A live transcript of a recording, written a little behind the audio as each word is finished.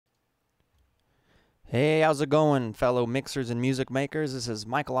Hey, how's it going, fellow mixers and music makers? This is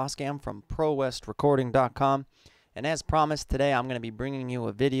Michael Oskam from ProWestRecording.com, and as promised, today I'm going to be bringing you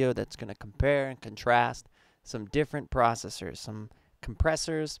a video that's going to compare and contrast some different processors, some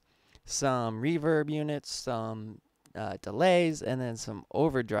compressors, some reverb units, some delays, and then some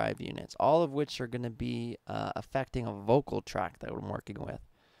overdrive units, all of which are going to be affecting a vocal track that I'm working with.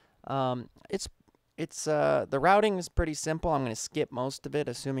 The routing is pretty simple. I'm going to skip most of it,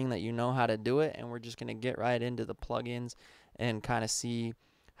 assuming that you know how to do it, and we're just going to get right into the plugins and kind of see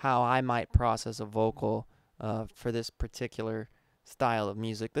how I might process a vocal for this particular style of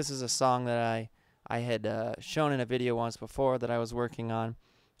music. This is a song that I had shown in a video once before that I was working on,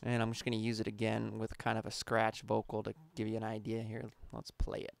 and I'm just going to use it again with kind of a scratch vocal to give you an idea here. Let's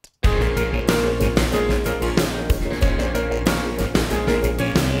play it.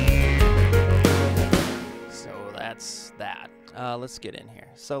 That's that. Let's get in here.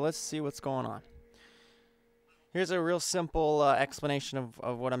 So let's see what's going on. Here's a real simple explanation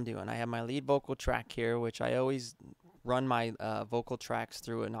of what I'm doing. I have my lead vocal track here, which I always run my vocal tracks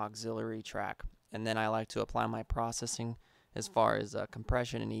through an auxiliary track. And then I like to apply my processing as far as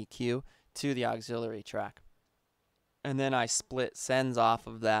compression and EQ to the auxiliary track. And then I split sends off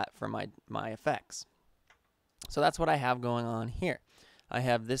of that for my effects. So that's what I have going on here. I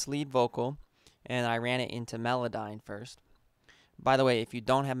have this lead vocal, and I ran it into Melodyne first. By the way, if you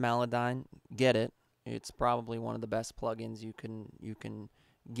don't have Melodyne, get it. It's probably one of the best plugins you can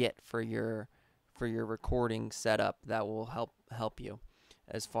get for your recording setup that will help you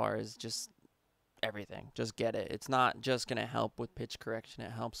as far as just everything. Just get it. It's not just going to help with pitch correction.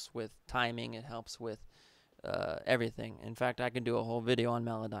 It helps with timing. It helps with everything. In fact, I can do a whole video on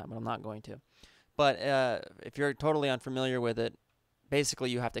Melodyne, but I'm not going to. But if you're totally unfamiliar with it, basically,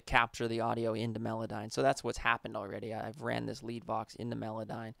 you have to capture the audio into Melodyne. So that's what's happened already. I've ran this lead vox into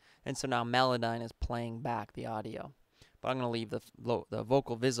Melodyne, and so now Melodyne is playing back the audio. But I'm going to leave the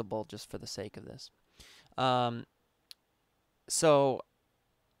vocal visible just for the sake of this. So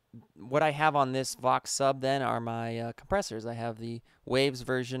what I have on this vox sub then are my compressors. I have the Waves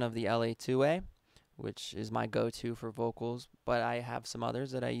version of the LA2A, which is my go-to for vocals, but I have some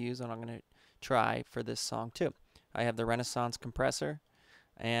others that I use, and I'm going to try for this song too. I have the Renaissance compressor,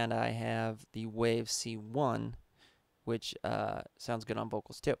 and I have the Wave C1, which sounds good on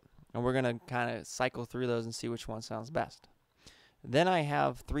vocals too. And we're going to kind of cycle through those and see which one sounds best. Then I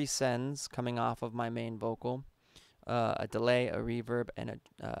have 3 sends coming off of my main vocal, a delay, a reverb, and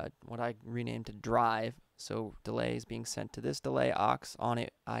what I renamed to drive. So delay is being sent to this delay aux. On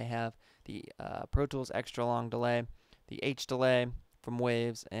it I have the Pro Tools extra long delay, the H delay from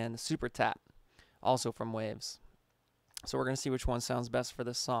Waves, and the SuperTap, also from Waves. So we're going to see which one sounds best for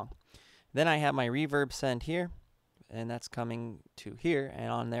this song. Then I have my reverb send here, and that's coming to here. And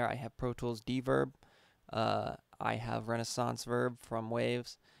on there I have Pro Tools DVerb, I have Renaissance Verb from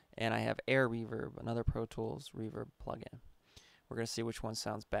Waves, and I have AIRverb, another Pro Tools reverb plugin. We're going to see which one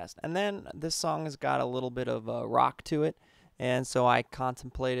sounds best. And then this song has got a little bit of rock to it, and so I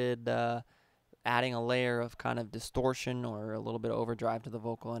contemplated adding a layer of kind of distortion or a little bit of overdrive to the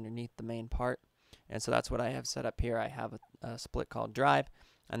vocal underneath the main part. And so that's what I have set up here. I have a split called Drive,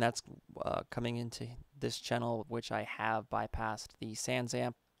 and that's coming into this channel, which I have bypassed the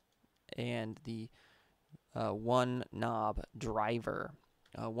SansAmp and the OneKnob driver.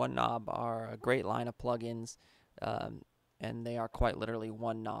 OneKnob are a great line of plugins, and they are quite literally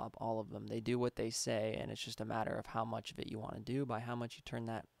one knob, all of them. They do what they say, and it's just a matter of how much of it you want to do by how much you turn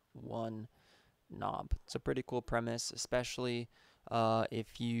that one knob. It's a pretty cool premise, especially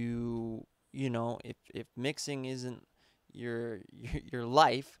if you know, if mixing isn't your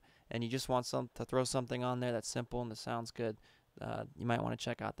life and you just want to throw something on there that's simple and that sounds good, you might want to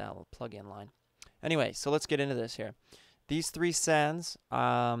check out that little plug-in line. Anyway, so let's get into this here. These 3 sends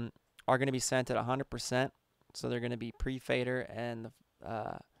are going to be sent at 100%, so they're going to be pre-fader and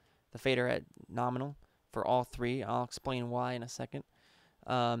the fader at nominal for all 3. I'll explain why in a second,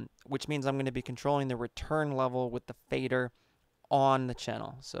 which means I'm going to be controlling the return level with the fader on the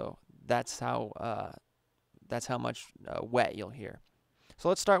channel. So that's how much wet you'll hear. So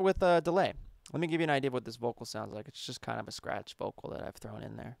let's start with delay. Let me give you an idea of what this vocal sounds like. It's just kind of a scratch vocal that I've thrown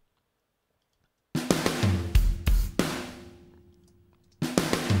in there.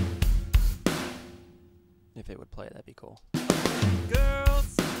 If it would play, that'd be cool.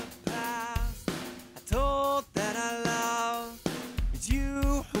 Girls in the past, I told that I love. It's you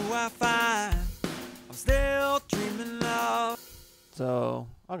who I find I'm still dreaming of. So,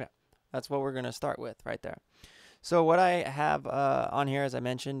 okay. That's what we're going to start with right there. So what I have on here, as I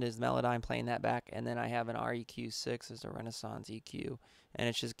mentioned, is Melodyne playing that back, and then I have an REQ6 as a Renaissance EQ, and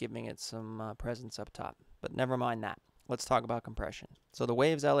it's just giving it some presence up top. But never mind that. Let's talk about compression. So the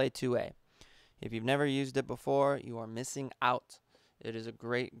Waves LA2A. If you've never used it before, you are missing out. It is a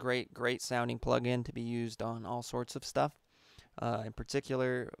great, great, great sounding plugin to be used on all sorts of stuff, in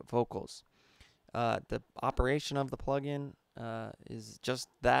particular vocals. The operation of the plugin is just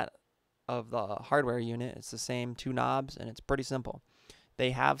that of the hardware unit. It's the same 2 knobs, and it's pretty simple.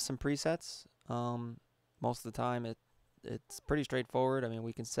 They have some presets. Most of the time, it's pretty straightforward. I mean,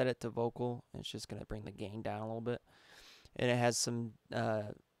 we can set it to vocal. It's just going to bring the gain down a little bit. And it has some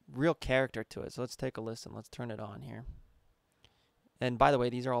real character to it. So let's take a listen. Let's turn it on here. And by the way,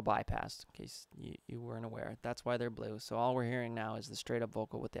 these are all bypassed, in case you weren't aware. That's why they're blue. So all we're hearing now is the straight up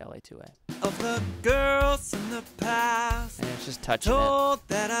vocal with the LA2A. Of the girls in the past, and it's just touching told it.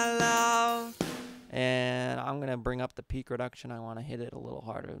 that I love. And I'm going to bring up the peak reduction. I want to hit it a little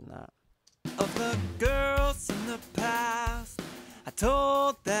harder than that. Of the girls in the past, I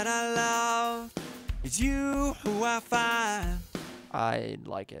told that I love. It's you who I find. I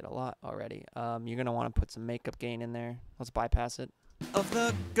like it a lot already. You're going to want to put some makeup gain in there. Let's bypass it. Of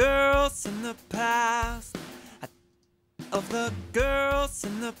the girls in the past, of the girls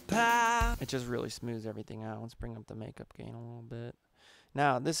in the past. It just really smooths everything out. Let's bring up the makeup gain a little bit.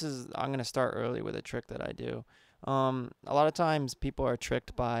 Now, I'm going to start early with a trick that I do. A lot of times people are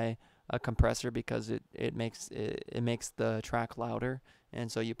tricked by a compressor because it makes the track louder.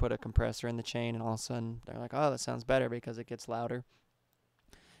 And so you put a compressor in the chain and all of a sudden they're like, oh, that sounds better because it gets louder.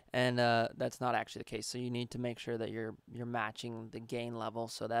 And that's not actually the case. So you need to make sure that you're matching the gain level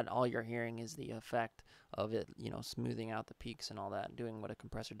so that all you're hearing is the effect of it, you know, smoothing out the peaks and all that, doing what a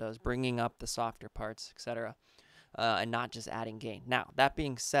compressor does, bringing up the softer parts, etc., and not just adding gain. Now, that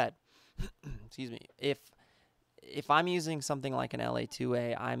being said, excuse me, if I'm using something like an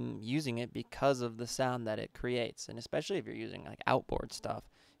LA2A, I'm using it because of the sound that it creates, and especially if you're using like outboard stuff,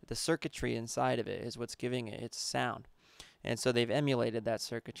 the circuitry inside of it is what's giving it its sound. And so they've emulated that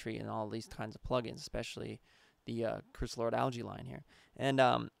circuitry in all these kinds of plugins, especially the Cruise Lord Algae line here.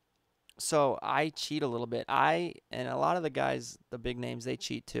 And so I cheat a little bit. And a lot of the guys, the big names, they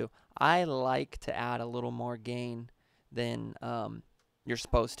cheat too. I like to add a little more gain than you're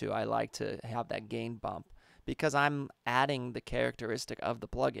supposed to. I like to have that gain bump because I'm adding the characteristic of the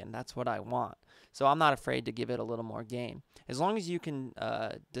plugin. That's what I want. So I'm not afraid to give it a little more gain. As long as you can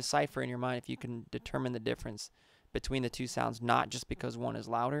decipher in your mind, if you can determine the difference between the two sounds, not just because one is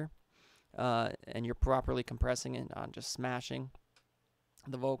louder, and you're properly compressing it, not just smashing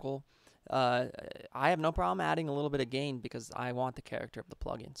the vocal. I have no problem adding a little bit of gain because I want the character of the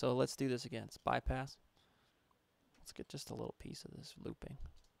plugin. So let's do this again. Let's bypass. Let's get just a little piece of this looping.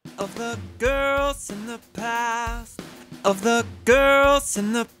 Of the girls in the past, of the girls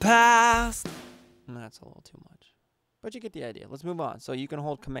in the past. That's a little too much, but you get the idea. Let's move on. So you can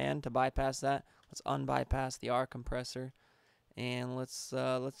hold Command to bypass that. Let's unbypass the RCompressor, and let's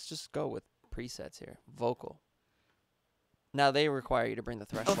just go with presets here. Vocal. Now they require you to bring the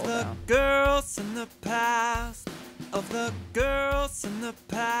threshold down. Of the girls in the past, of the girls in the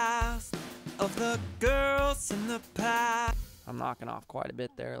past, of the girls in the past. I'm knocking off quite a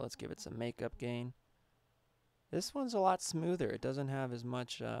bit there. Let's give it some makeup gain. This one's a lot smoother. It doesn't have as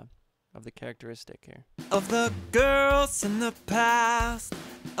much of the characteristic here. Of the girls in the past,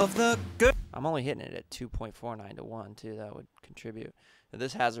 of the girls. I'm only hitting it at 2.49 to 1 too. That would contribute. Now,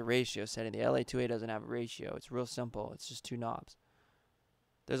 this has a ratio setting. The LA2A doesn't have a ratio. It's real simple. It's just 2 knobs.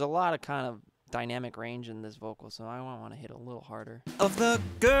 There's a lot of kind of dynamic range in this vocal, so I want to hit a little harder. Of the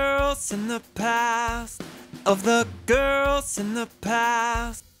girls in the past, of the girls in the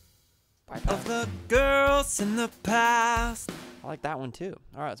past, Bypass. of the girls in the past. I like that one too.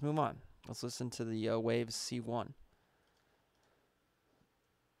 All right, let's move on. Let's listen to the Waves C1.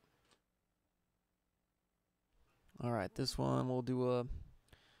 All right, this one we'll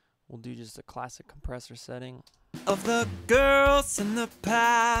do just a classic compressor setting. Of the girls in the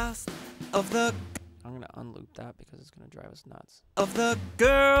past, of the. I'm gonna unloop that because it's gonna drive us nuts. Of the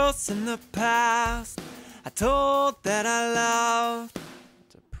girls in the past, I told that I love.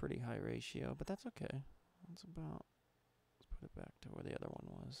 It's a pretty high ratio, but that's okay. It's about. Let's put it back to where the other one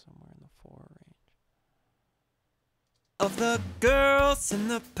was, somewhere in the 4 range. Of the girls in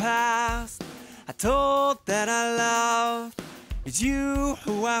the past, I told that I love. It's you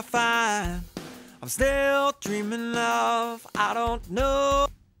who I find. I'm still dreaming of. I don't know.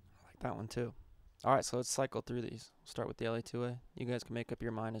 I like that one too. All right, so let's cycle through these. Start with the LA2A. You guys can make up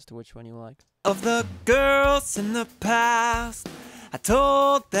your mind as to which one you like. Of the girls in the past, I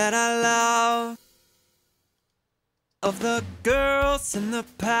told that I love. Of the girls in the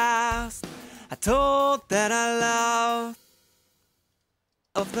past, I told that I love.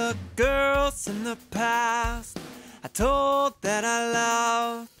 of the girls in the past I told that I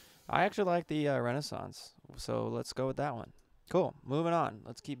love. I actually like the Renaissance, so let's go with that one. Cool. Moving on.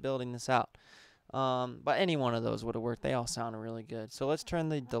 Let's keep building this out. But any one of those would have worked. They all sound really good. So let's turn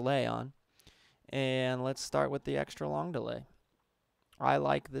the delay on, and let's start with the extra long delay. I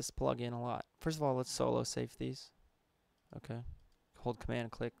like this plugin a lot. First of all, let's solo safe these. Okay. Hold Command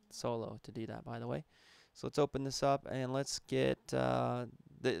and click solo to do that, by the way. So let's open this up, and let's get a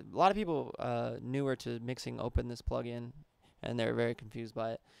lot of people newer to mixing open this plugin, and they're very confused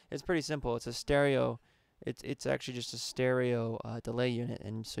by it. It's pretty simple. It's a stereo. It's actually just a stereo delay unit,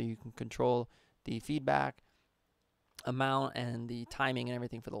 and so you can control the feedback amount and the timing and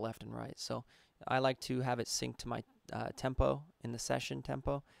everything for the left and right. So I like to have it synced to my tempo in the session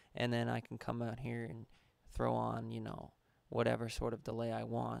tempo, and then I can come out here and throw on, you know, whatever sort of delay I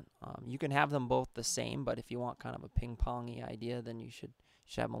want. You can have them both the same, but if you want kind of a ping-pongy idea, then you should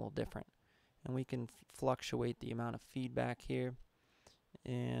have them a little different. And we can fluctuate the amount of feedback here.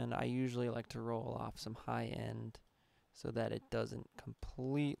 And I usually like to roll off some high end so that it doesn't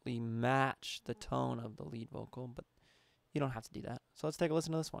completely match the tone of the lead vocal, but you don't have to do that. So let's take a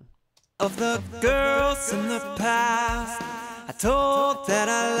listen to this one. Of the girls in the past I told that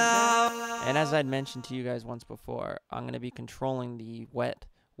I love. And as I'd mentioned to you guys once before, I'm going to be controlling the wet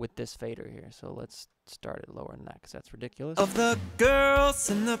with this fader here. So let's start it lower than that because that's ridiculous. Of the girls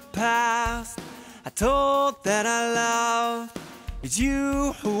in the past I told that I love. It's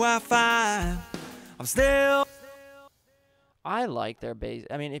you who I find. I'm still. I like their bass.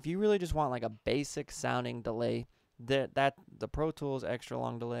 I mean, if you really just want like a basic sounding delay, the Pro Tools extra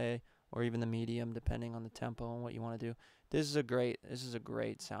long delay, or even the medium, depending on the tempo and what you want to do, this is a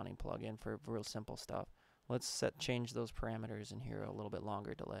great sounding plugin for real simple stuff. Let's change those parameters and hear a little bit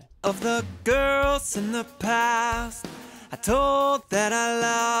longer delay. Of the girls in the past I told that I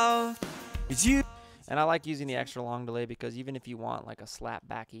love. It's you. And I like using the extra long delay because even if you want like a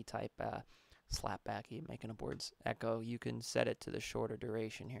slapbacky type, making up words, echo, you can set it to the shorter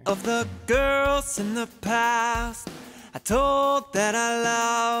duration here. Of the girls in the past I told that I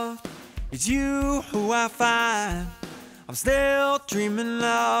love. It's you who I find. I'm still dreaming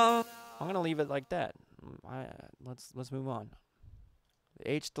of. I'm gonna leave it like that. Let's move on.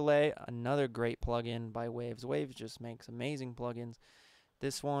 The H delay, another great plugin by Waves. Waves just makes amazing plugins.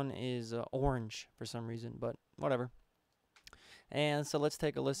 This one is orange for some reason, but whatever. And so let's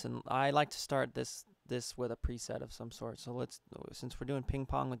take a listen. I like to start this with a preset of some sort. So since we're doing ping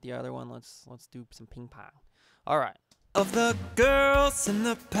pong with the other one, let's do some ping pong. All right. Of the girls in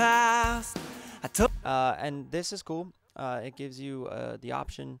the past I told. And this is cool. It gives you the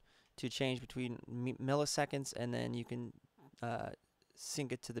option to change between milliseconds, and then you can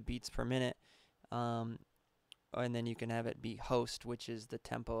sync it to the beats per minute. And then you can have it be host, which is the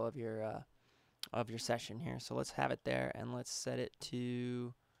tempo of your session here. So let's have it there, and let's set it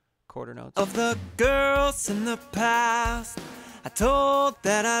to quarter notes. Of the girls in the past I told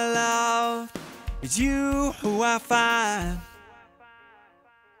that I love. It's you who I find.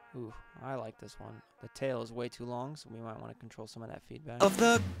 Ooh, I like this one. The tail is way too long, so we might want to control some of that feedback. Of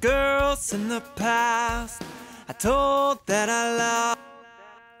the girls in the past I told that I love.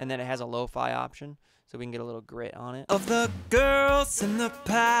 And then it has a lo-fi option, so we can get a little grit on it. Of the girls in the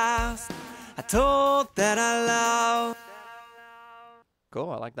past I told that I love. Cool,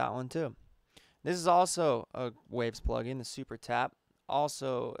 I like that one too. This is also a Waves plugin, the SuperTap.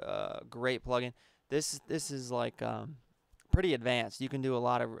 Also a great plugin. This is like pretty advanced. You can do a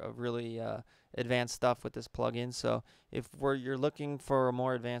lot of really advanced stuff with this plugin. So if you're looking for a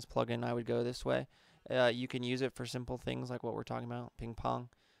more advanced plugin, I would go this way. You can use it for simple things like what we're talking about, ping pong.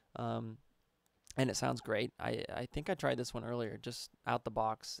 And it sounds great. I think I tried this one earlier, just out the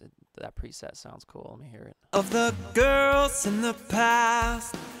box. That preset sounds cool. Let me hear it. Of the girls in the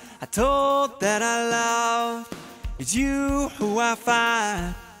past I told that I love. It's you who I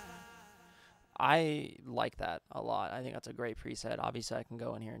find. I like that a lot. I think that's a great preset. Obviously, I can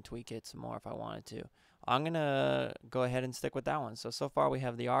go in here and tweak it some more if I wanted to. I'm going to go ahead and stick with that one. So far we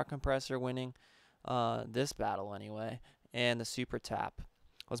have the RCompressor winning this battle anyway, and the SuperTap.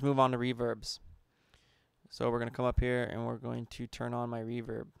 Let's move on to reverbs. So we're going to come up here, and we're going to turn on my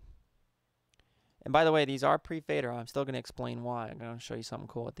reverb. And by the way, these are pre-fader. I'm still going to explain why. I'm going to show you something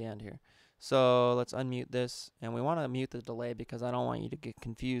cool at the end here. So let's unmute this, and we want to mute the delay because I don't want you to get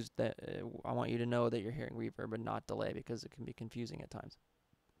confused. I want you to know that you're hearing reverb and not delay because it can be confusing at times.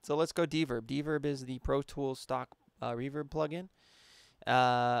 So let's go DVerb. DVerb is the Pro Tools stock reverb plugin,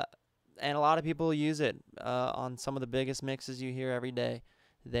 and a lot of people use it on some of the biggest mixes you hear every day.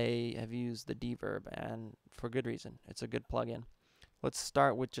 They have used the DVerb, and for good reason. It's a good plugin. Let's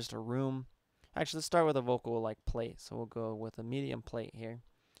start with just a room. Actually, let's start with a vocal like plate. So we'll go with a medium plate here.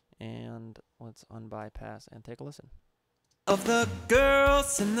 And let's unbypass and take a listen. Of the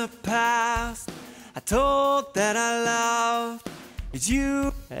girls in the past, I told that I loved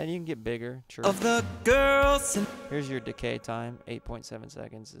you. And you can get bigger. True. Of the girls in Here's your decay time. 8.7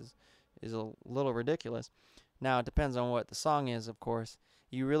 seconds is a little ridiculous. Now, it depends on what the song is, of course.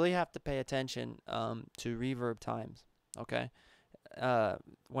 You really have to pay attention to reverb times, okay?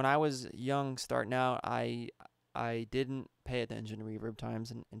 When I was young, starting out, I didn't pay attention to reverb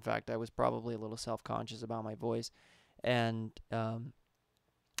times. And in fact, I was probably a little self-conscious about my voice. And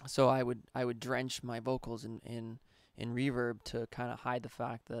so I would drench my vocals in reverb to kind of hide the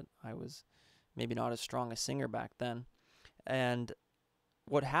fact that I was maybe not as strong a singer back then. And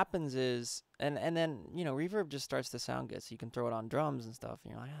what happens is, and then, you know, reverb just starts to sound good. So you can throw it on drums and stuff.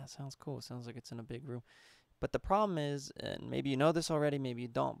 And you're like, yeah, it sounds cool. It sounds like it's in a big room. But the problem is, and maybe you know this already, maybe you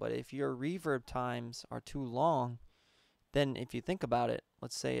don't, but if your reverb times are too long, then if you think about it,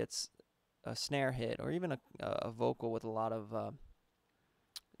 let's say it's a snare hit or even a vocal with a lot of,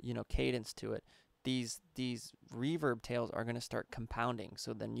 you know, cadence to it, these reverb tails are going to start compounding.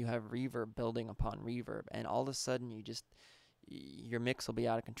 So then you have reverb building upon reverb, and all of a sudden your mix will be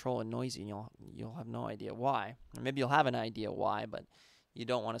out of control and noisy, and you'll have no idea why. Or maybe you'll have an idea why, but you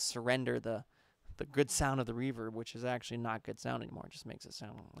don't want to surrender the good sound of the reverb, which is actually not good sound anymore. It just makes it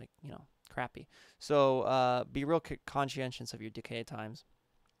sound like, you know, crappy. So be real conscientious of your decay times.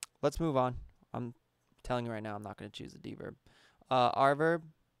 Let's move on. I'm telling you right now, I'm not going to choose the DVerb. RVerb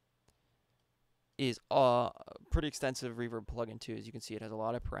is a pretty extensive reverb plugin too. As you can see, it has a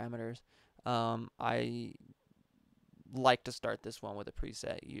lot of parameters. I like to start this one with a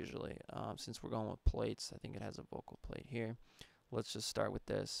preset usually. Since we're going with plates, I think it has a vocal plate here. Let's just start with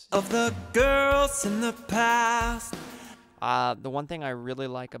this. Of the girls in the past. The one thing I really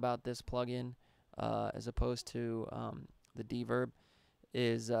like about this plugin, as opposed to the DVerb,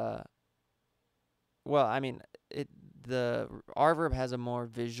 is well, I mean, the RVerb has a more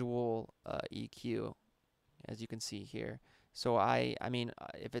visual EQ, as you can see here. So I mean,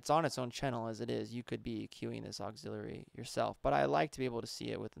 if it's on its own channel as it is, you could be EQing this auxiliary yourself. But I like to be able to see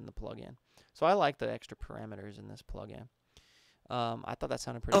it within the plugin. So I like the extra parameters in this plugin. I thought that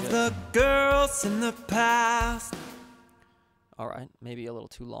sounded pretty good. Of the girls in the past. All right, maybe a little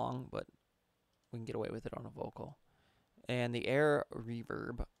too long, but we can get away with it on a vocal. And the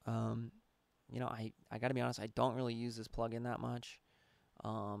AIRverb, you know, I got to be honest, I don't really use this plugin that much.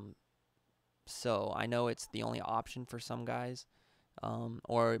 So I know it's the only option for some guys,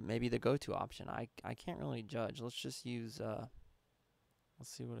 or maybe the go-to option. I can't really judge. Let's just use, let's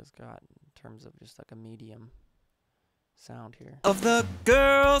see what it's got in terms of just like a medium sound here. Of the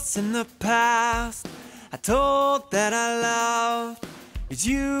girls in the past, I told that I loved. It's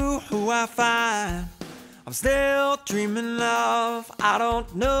you who I find. I'm still dreaming of. I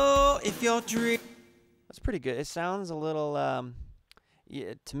don't know if you're dreaming. That's pretty good. It sounds a little,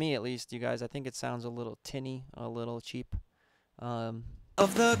 yeah, to me at least, you guys, I think it sounds a little tinny, a little cheap. And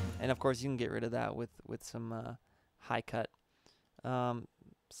of course, you can get rid of that with some high cut. So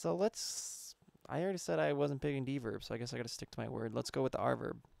I already said I wasn't picking DVerb, so I guess I got to stick to my word. Let's go with the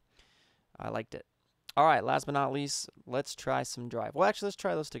RVerb. I liked it. All right, last but not least, let's try some drive. Well, actually, let's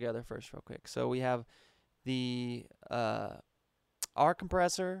try those together first real quick. So we have the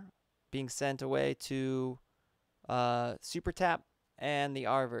RCompressor being sent away to SuperTap and the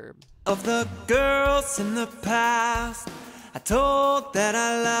RVerb. Of the girls in the past, I told that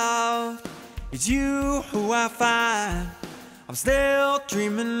I loved. It's you who I find. I'm still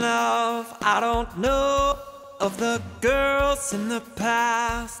dreaming of. I don't know. Of the girls in the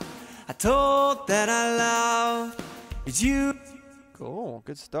past, I told that I loved. It's you. Cool,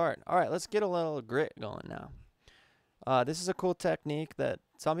 good start. All right, let's get a little grit going now. This is a cool technique that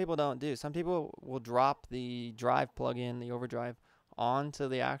some people don't do. Some people will drop the drive plugin, the Overdrive, onto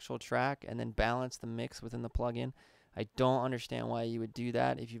the actual track and then balance the mix within the plugin. I don't understand why you would do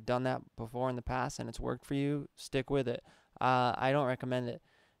that. If you've done that before in the past and it's worked for you, stick with it. I don't recommend it.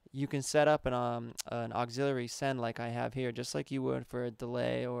 You can set up an auxiliary send like I have here, just like you would for a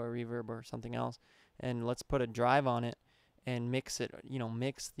delay or a reverb or something else. And let's put a drive on it and mix it, you know,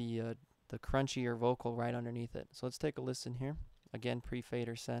 mix the crunchier vocal right underneath it. So let's take a listen here. Again,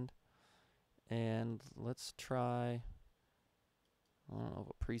 pre-fader send. And let's try, I don't know if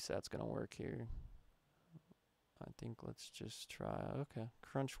a preset's going to work here. I think let's just try, okay,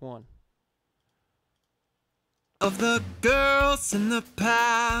 crunch 1. Of the girls in the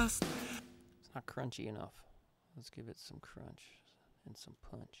past. It's not crunchy enough. Let's give it some crunch and some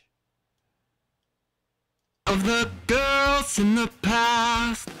punch. Of of the girls in the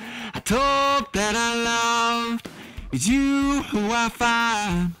past I told that I loved. It's you who I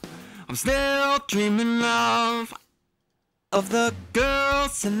find I'm still dreaming of the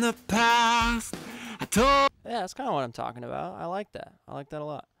girls in the past I told. Yeah, that's kind of what I'm talking about. I like that. I like that a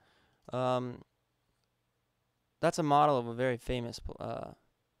lot. That's a model of a very famous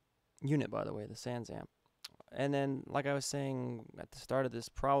unit, by the way, the SansAmp. And then, like I was saying at the start of this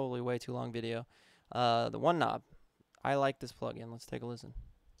probably way too long video, the OneKnob. I like this plugin. Let's take a listen.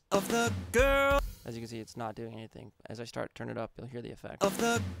 Of the girl. As you can see, it's not doing anything. As I start to turn it up, you'll hear the effect. Of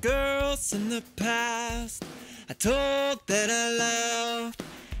the girls in the past I told that I loved.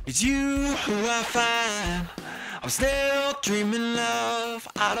 It's you who I find I'm still dreaming of.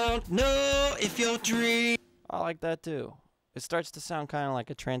 I don't know if you're dreaming. I like that too. It starts to sound kind of like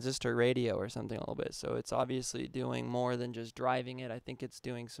a transistor radio or something a little bit. So it's obviously doing more than just driving it. I think it's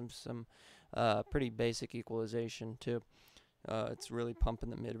doing some pretty basic equalization too. It's really pumping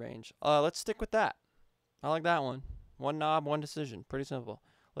the mid-range. Let's stick with that. I like that one. One knob, one decision. Pretty simple.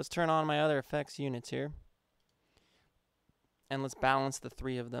 Let's turn on my other effects units here. And let's balance the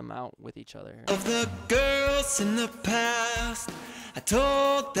three of them out with each other here. Of the girls in the past I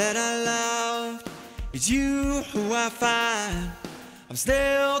told that I loved. It's you who I find I'm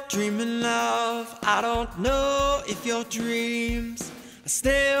still dreaming of. I don't know if your dreams are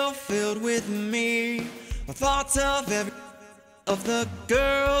still filled with me. My thoughts of the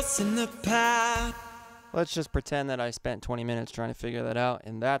girls in the past. Let's just pretend that I spent 20 minutes trying to figure that out,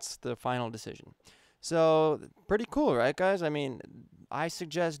 and that's the final decision. So, pretty cool, right, guys? I mean, I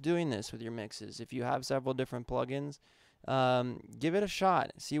suggest doing this with your mixes. If you have several different plugins, give it a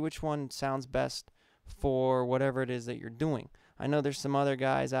shot. See which one sounds best for whatever it is that you're doing. I know there's some other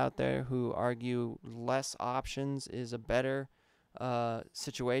guys out there who argue less options is a better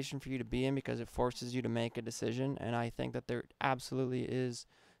situation for you to be in because it forces you to make a decision, and I think that there absolutely is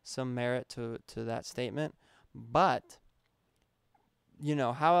some merit to that statement. But you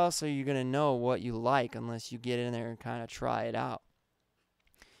know, how else are you going to know what you like unless you get in there and kind of try it out?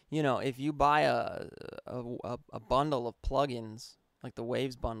 You know, if you buy a bundle of plugins, like the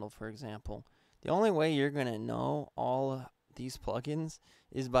Waves bundle, for example, the only way you're going to know all these plugins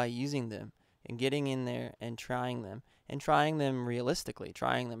is by using them and getting in there and trying them realistically,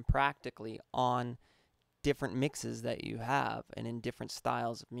 trying them practically on different mixes that you have and in different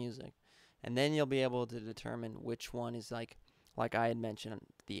styles of music. And then you'll be able to determine which one is like I had mentioned,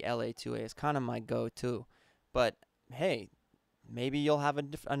 the LA2A is kind of my go-to. But hey, maybe you'll have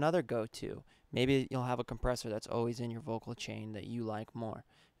another go-to. Maybe you'll have a compressor that's always in your vocal chain that you like more.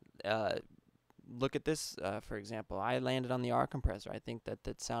 Look at this, for example. I landed on the RCompressor. I think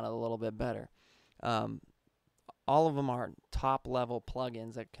that sounded a little bit better. All of them are top-level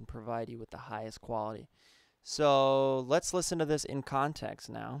plugins that can provide you with the highest quality. So let's listen to this in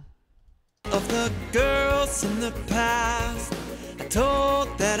context now. Of the girls in the past I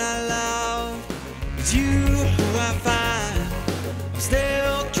told that I love. It's you who I find I'm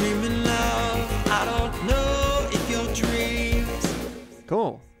still dreaming of. I don't know if your dreams.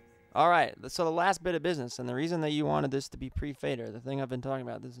 Cool. Alright, so the last bit of business, and the reason that you wanted this to be pre-fader, the thing I've been talking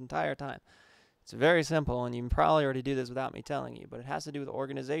about this entire time, it's very simple, and you can probably already do this without me telling you, but it has to do with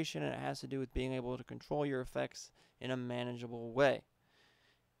organization, and it has to do with being able to control your effects in a manageable way.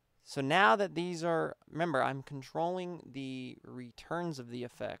 So now that these are, remember, I'm controlling the returns of the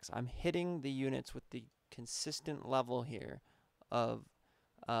effects. I'm hitting the units with the consistent level here of,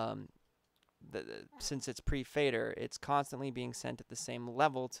 since it's pre-fader, it's constantly being sent at the same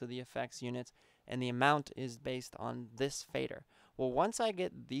level to the effects units, and the amount is based on this fader. Well, once I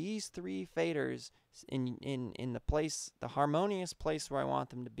get these three faders in the place, the harmonious place where I want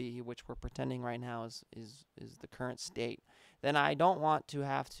them to be, which we're pretending right now is the current state, then I don't want to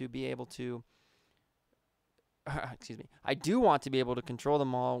have to be able to, excuse me, I do want to be able to control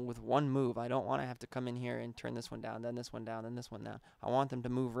them all with one move. I don't want to have to come in here and turn this one down, then this one down, then this one down. I want them to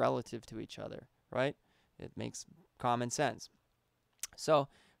move relative to each other, right? It makes common sense. So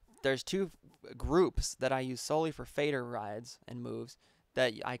there's two groups that I use solely for fader rides and moves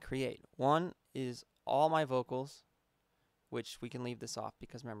that I create. One is all my vocals, which we can leave this off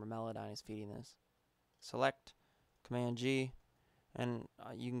because remember, Melodyne is feeding this. Select, Command G, and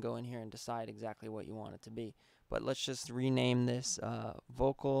you can go in here and decide exactly what you want it to be. But let's just rename this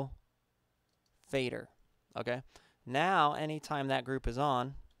vocal fader. Okay? Now, anytime that group is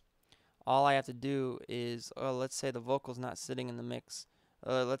on, all I have to do is, let's say the vocal's not sitting in the mix.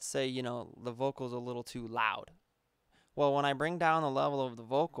 Let's say, you know, the vocal's a little too loud. Well, when I bring down the level of the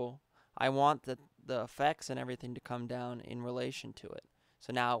vocal, I want the effects and everything to come down in relation to it.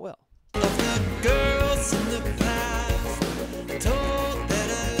 So now it will. of the girls in the past I told that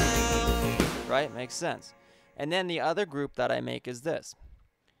I love. Right? Makes sense. And then the other group that I make is this.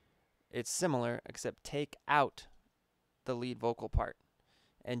 It's similar, except take out the lead vocal part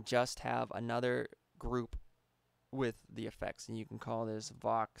and just have another group with the effects. And you can call this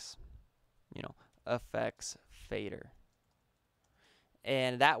Vox, effects fader.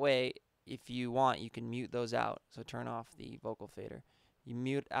 And that way, if you want, you can mute those out. So turn off the vocal fader. You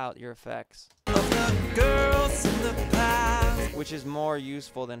mute out your effects, Girls in the past. which is more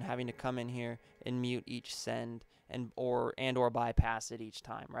useful than having to come in here and mute each send and or bypass it each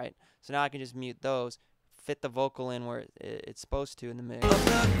time, right? So now I can just mute those, fit the vocal in where it's supposed to in the mix,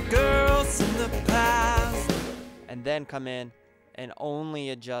 Girls in the past. and then come in and only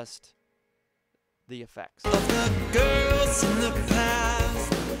adjust the effects. Girls in the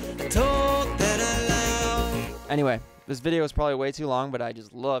past I told that I love. Anyway, this video is probably way too long, but I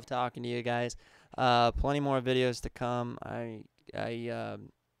just love talking to you guys. Plenty more videos to come. I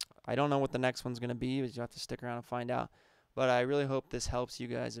don't know what the next one's gonna be, but you have to stick around and find out. But I really hope this helps you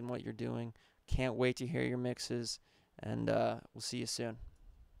guys in what you're doing. Can't wait to hear your mixes, and we'll see you soon.